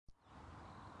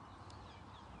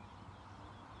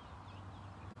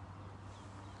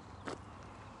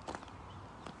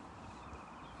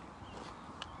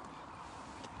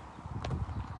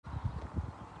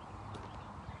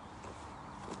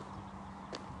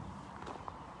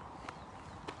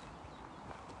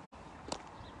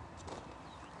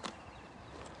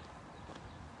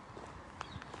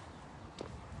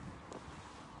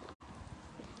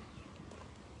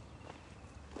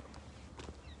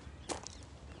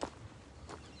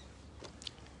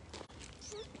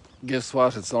Guess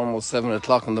what? It's almost 7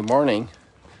 o'clock in the morning,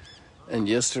 and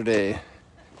yesterday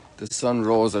the sun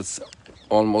rose at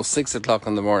almost 6 o'clock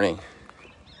in the morning.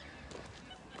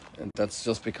 And that's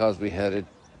just because we had it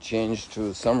changed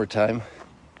to summertime.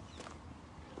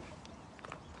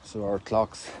 So our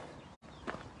clocks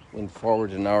went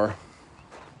forward an hour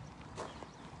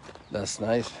last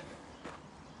night.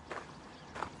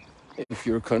 If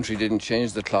your country didn't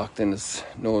change the clock, then it's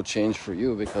no change for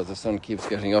you, because the sun keeps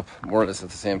getting up more or less at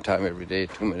the same time every day,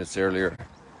 2 minutes earlier,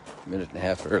 a minute and a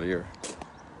half earlier.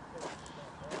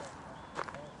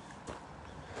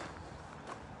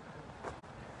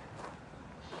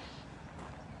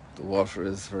 The water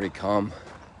is very calm.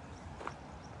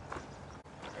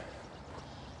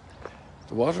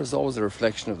 The water is always a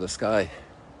reflection of the sky.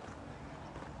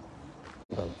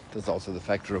 Well, there's also the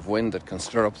factor of wind that can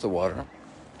stir up the water.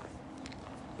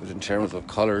 But in terms of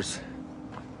colours,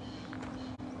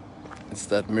 it's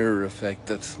that mirror effect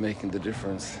that's making the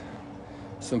difference.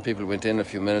 Some people went in a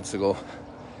few minutes ago,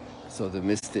 so they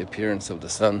missed the appearance of the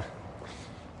sun.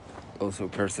 Those who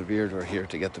persevered are here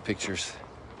to get the pictures.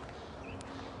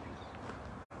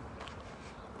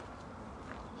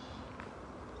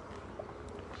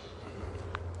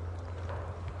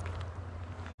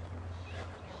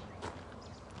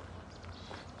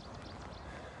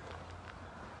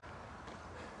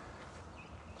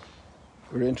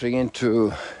 We're entering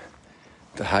into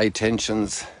the high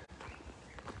tensions,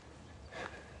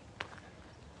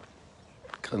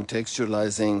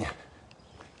 contextualizing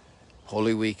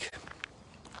Holy Week,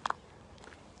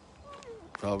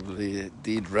 probably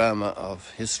the drama of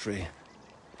history.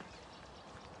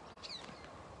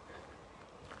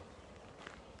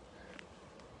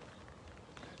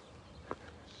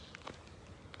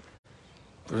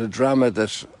 But a drama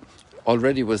that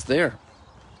already was there.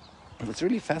 It's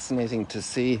really fascinating to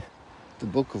see the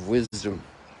Book of Wisdom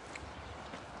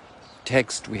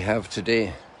text we have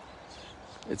today.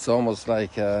 It's almost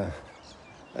like a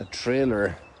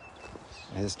trailer,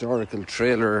 a historical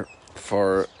trailer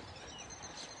for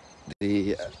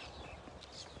the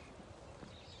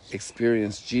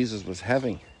experience Jesus was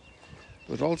having.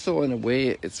 But also, in a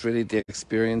way, it's really the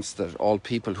experience that all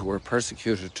people who are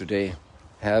persecuted today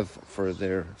have for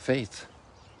their faith.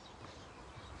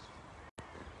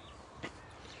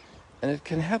 And it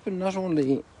can happen not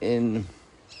only in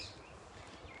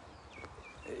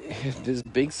these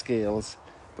big scales,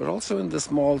 but also in the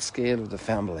small scale of the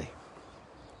family.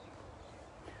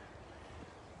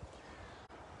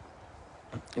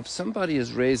 If somebody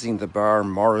is raising the bar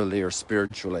morally or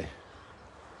spiritually,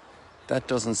 that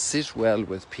doesn't sit well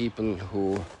with people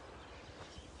who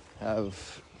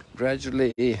have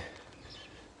gradually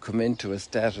come into a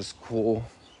status quo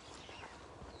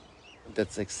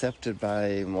that's accepted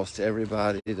by most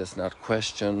everybody, that's not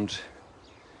questioned,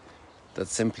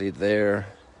 that's simply there.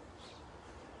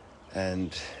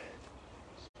 And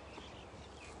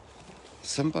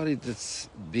somebody that's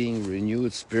being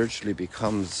renewed spiritually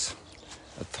becomes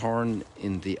a thorn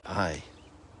in the eye.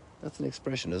 That's an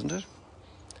expression, isn't it?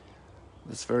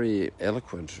 It's very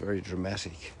eloquent, very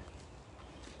dramatic.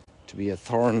 To be a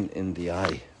thorn in the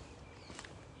eye.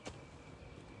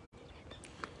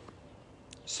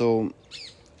 So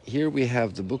here we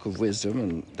have the Book of Wisdom,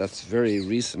 and that's very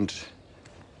recent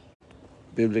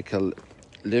biblical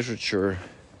literature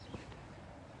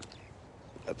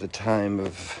at the time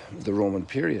of the Roman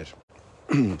period.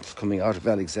 It's coming out of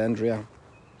Alexandria,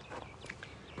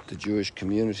 the Jewish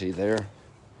community there,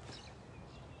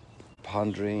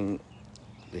 pondering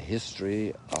the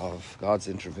history of God's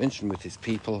intervention with his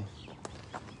people,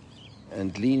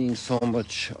 and gleaning so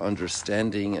much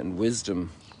understanding and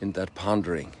wisdom in that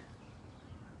pondering.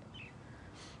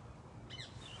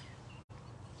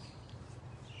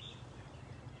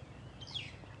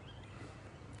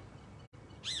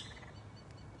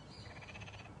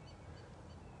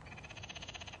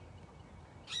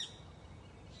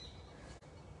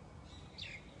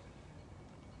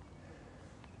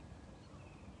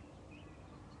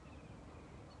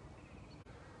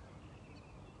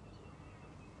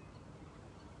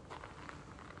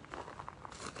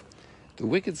 The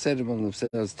wicked said among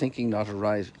themselves, thinking not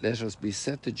aright, let us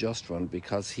beset the just one,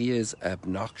 because he is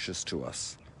obnoxious to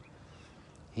us.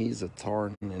 He is a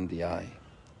thorn in the eye.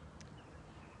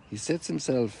 He sets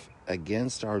himself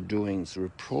against our doings,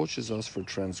 reproaches us for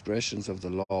transgressions of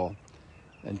the law,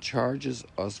 and charges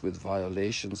us with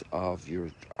violations of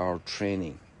our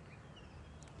training.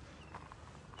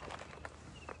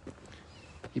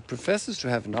 He professes to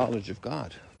have knowledge of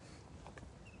God.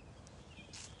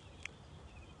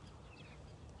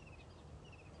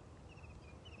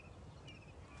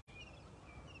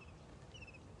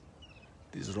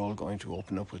 These are all going to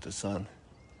open up with the sun.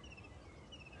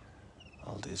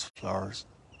 All these flowers.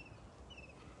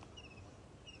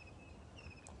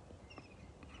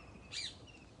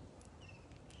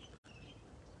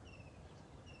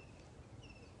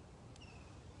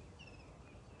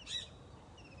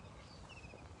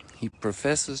 He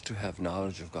professes to have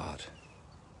knowledge of God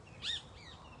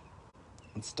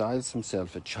and styles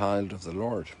himself a child of the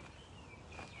Lord.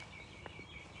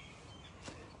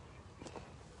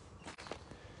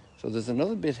 So there's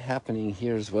another bit happening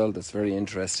here as well that's very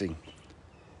interesting,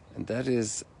 and that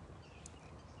is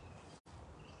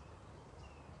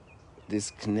this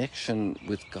connection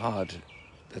with God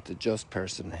that the just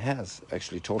person has,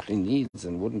 actually totally needs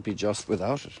and wouldn't be just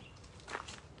without it.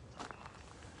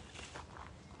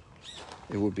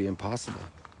 It would be impossible.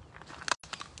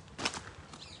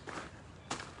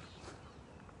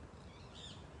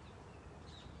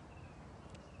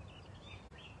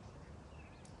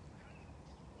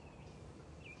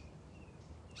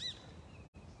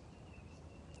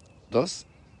 Thus,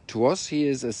 to us he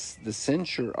is the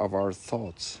censure of our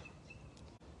thoughts,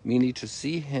 meaning to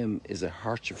see him is a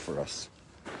hardship for us.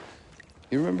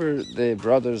 You remember the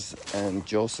brothers and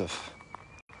Joseph?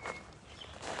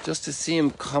 Just to see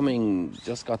him coming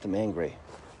just got them angry.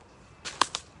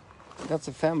 That's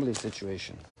a family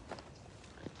situation.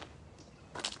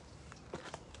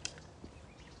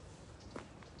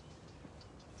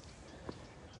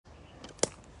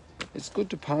 It's good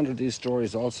to ponder these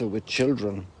stories also with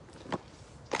children,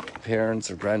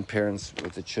 parents or grandparents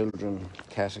with the children,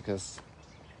 catechists,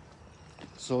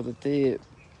 so that they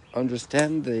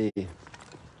understand the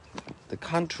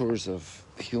contours of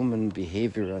human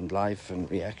behavior and life and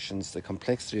reactions, the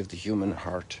complexity of the human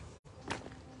heart,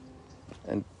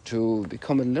 and to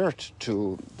become alert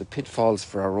to the pitfalls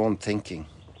for our own thinking.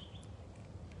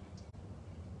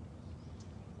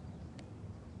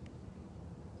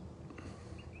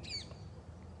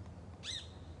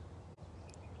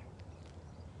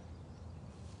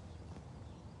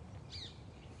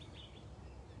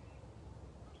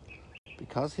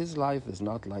 Because his life is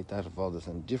not like that of others,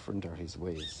 and different are his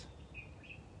ways.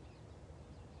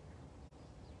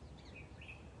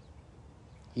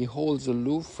 He holds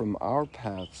aloof from our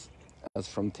paths as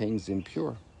from things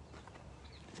impure.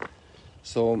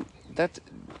 So that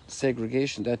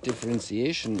segregation, that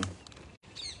differentiation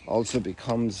also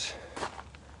becomes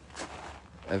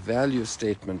a value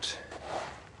statement.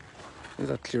 Look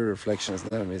at that clear reflection, isn't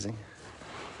that amazing?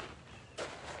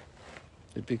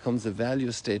 It becomes a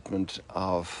value statement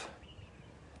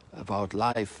about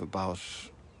life, about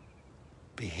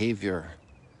behavior.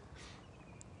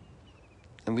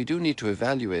 And we do need to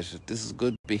evaluate it. This is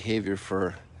good behavior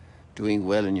for doing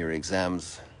well in your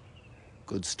exams,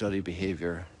 good study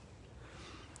behavior,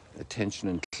 attention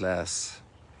in class.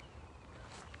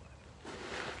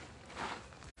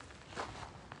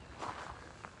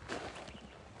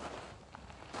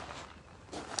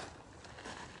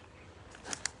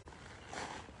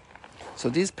 So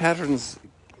these patterns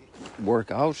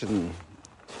work out in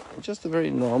just a very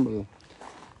normal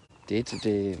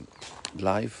day-to-day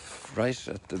life, right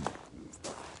at the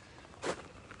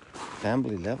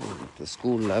family level, the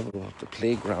school level, the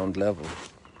playground level,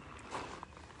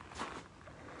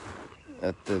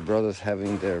 at the brothers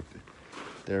having their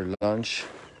lunch,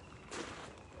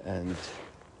 and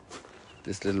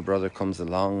this little brother comes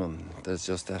along and there's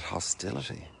just that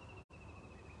hostility.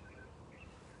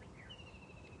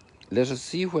 Let us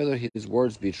see whether his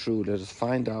words be true. Let us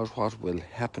find out what will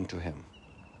happen to him.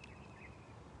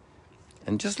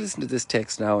 And just listen to this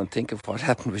text now and think of what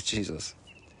happened with Jesus.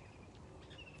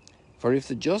 For if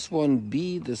the just one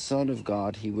be the Son of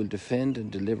God, he will defend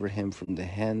and deliver him from the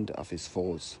hand of his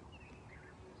foes.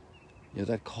 You know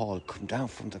that call, come down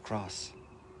from the cross.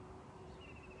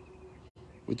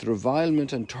 With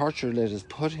revilement and torture, let us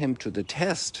put him to the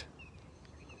test.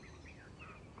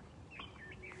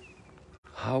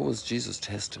 How was Jesus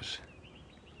tested?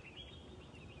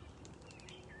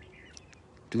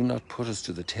 Do not put us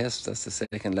to the test. That's the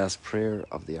second last prayer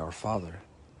of the Our Father.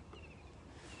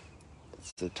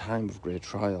 It's the time of great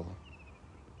trial.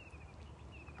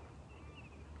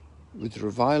 With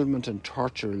revilement and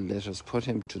torture, let us put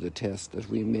him to the test, that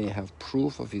we may have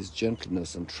proof of his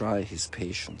gentleness and try his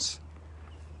patience.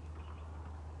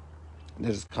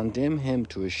 Let us condemn him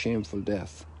to a shameful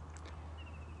death,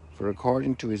 for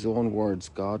according to his own words,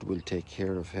 God will take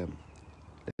care of him.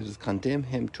 Let us condemn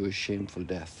him to a shameful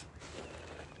death.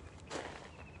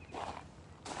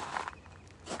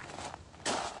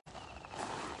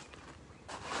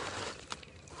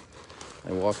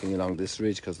 I'm walking along this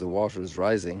ridge because the water is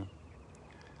rising,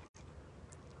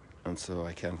 and so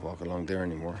I can't walk along there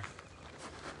anymore.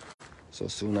 so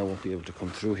soon I won't be able to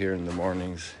come through here in the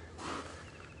mornings.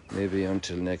 Maybe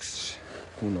until next,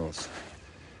 who knows.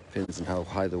 Depends on how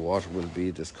high the water will be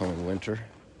this coming winter.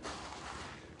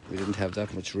 We didn't have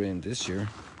that much rain this year,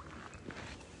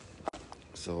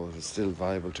 so it was still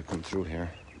viable to come through here.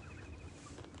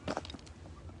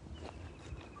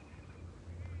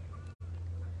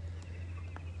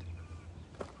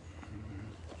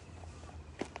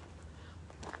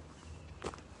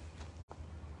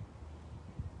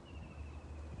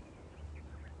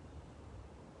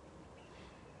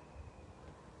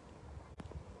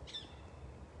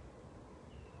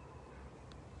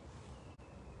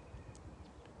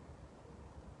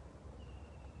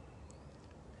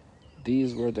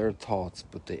 These were their thoughts,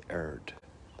 but they erred.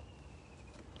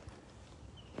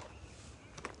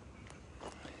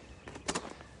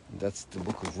 And that's the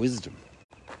book of wisdom.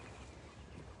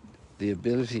 The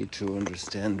ability to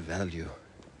understand value,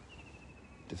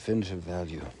 definitive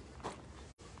value.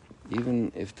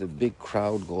 Even if the big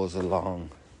crowd goes along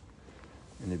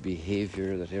in a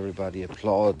behavior that everybody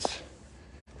applauds,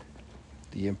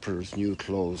 the emperor's new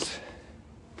clothes,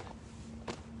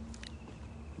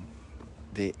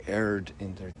 they erred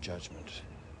in their judgment.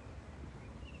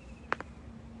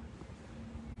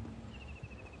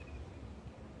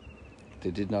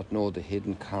 They did not know the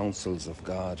hidden counsels of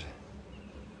God.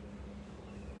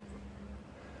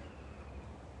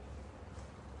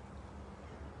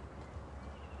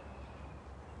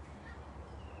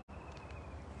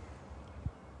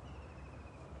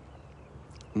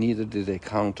 Neither did they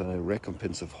count on a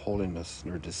recompense of holiness,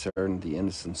 nor discern the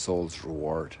innocent soul's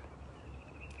reward.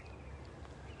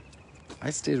 I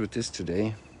stayed with this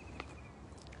today.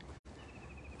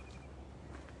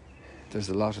 There's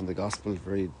a lot in the gospel,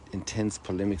 very intense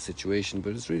polemic situation,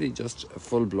 but it's really just a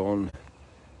full-blown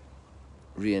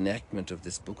reenactment of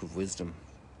this book of wisdom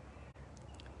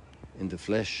in the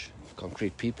flesh,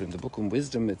 concrete people. In the book of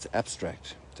wisdom, it's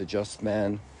abstract. The just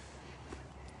man,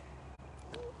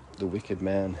 the wicked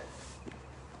man.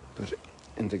 But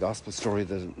in the gospel story,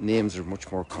 the names are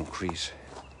much more concrete.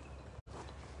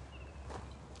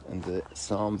 And the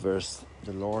psalm verse,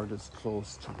 the Lord is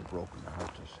close to the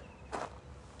brokenhearted.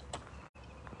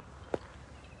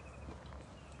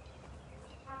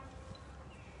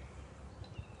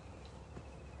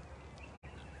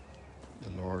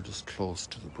 The Lord is close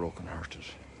to the brokenhearted.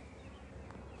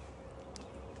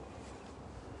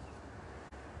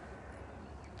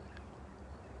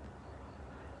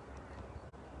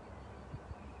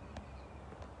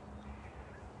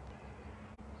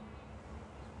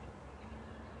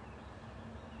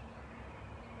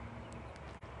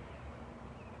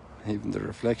 Even the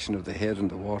reflection of the head in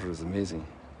the water is amazing,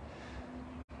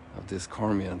 of this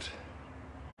cormorant.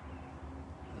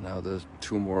 And now there's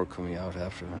two more coming out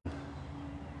after him.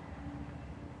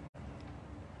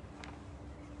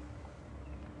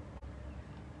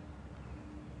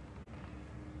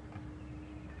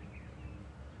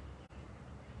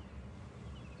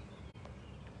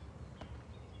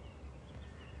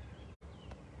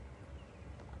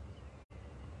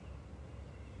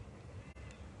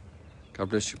 God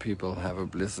bless you people. Have a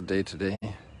blessed day today.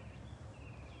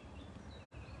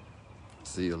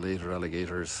 See you later,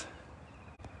 alligators.